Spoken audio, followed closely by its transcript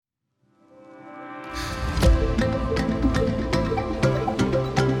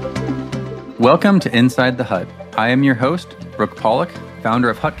Welcome to Inside the Hutt. I am your host, Brooke Pollock, founder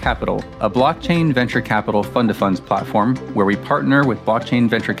of Hutt Capital, a blockchain venture capital fund-to-funds platform where we partner with blockchain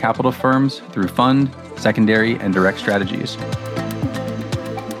venture capital firms through fund, secondary, and direct strategies.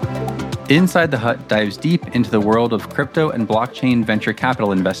 Inside the Hutt dives deep into the world of crypto and blockchain venture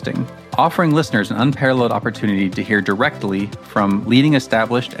capital investing, offering listeners an unparalleled opportunity to hear directly from leading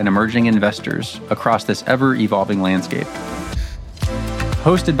established and emerging investors across this ever-evolving landscape.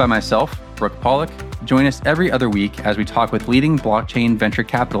 Hosted by myself, Brooke Pollock, join us every other week as we talk with leading blockchain venture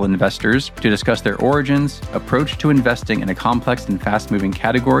capital investors to discuss their origins, approach to investing in a complex and fast-moving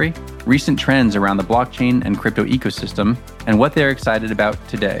category, recent trends around the blockchain and crypto ecosystem, and what they're excited about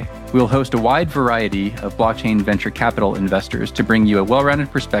today. We'll host a wide variety of blockchain venture capital investors to bring you a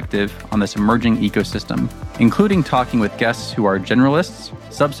well-rounded perspective on this emerging ecosystem, including talking with guests who are generalists,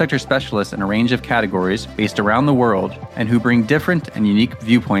 subsector specialists in a range of categories based around the world, and who bring different and unique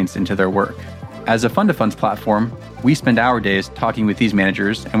viewpoints into their work. As a fund-to-funds platform, we spend our days talking with these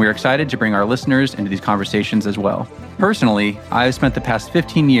managers, and we're excited to bring our listeners into these conversations as well. Personally, I've spent the past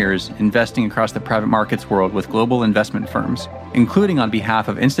 15 years investing across the private markets world with global investment firms, including on behalf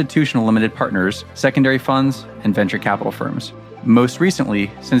of institutional limited partners, secondary funds, and venture capital firms. Most recently,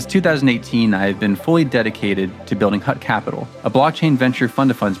 since 2018, I have been fully dedicated to building Hutt Capital, a blockchain venture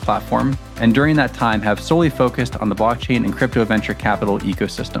fund-to-funds platform, and during that time have solely focused on the blockchain and crypto venture capital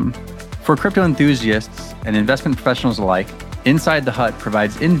ecosystem. For crypto enthusiasts and investment professionals alike, Inside the Hutt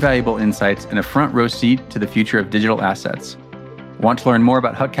provides invaluable insights and a front row seat to the future of digital assets. Want to learn more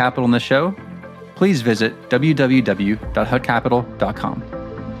about Hutt Capital in the show? Please visit www.huttcapital.com.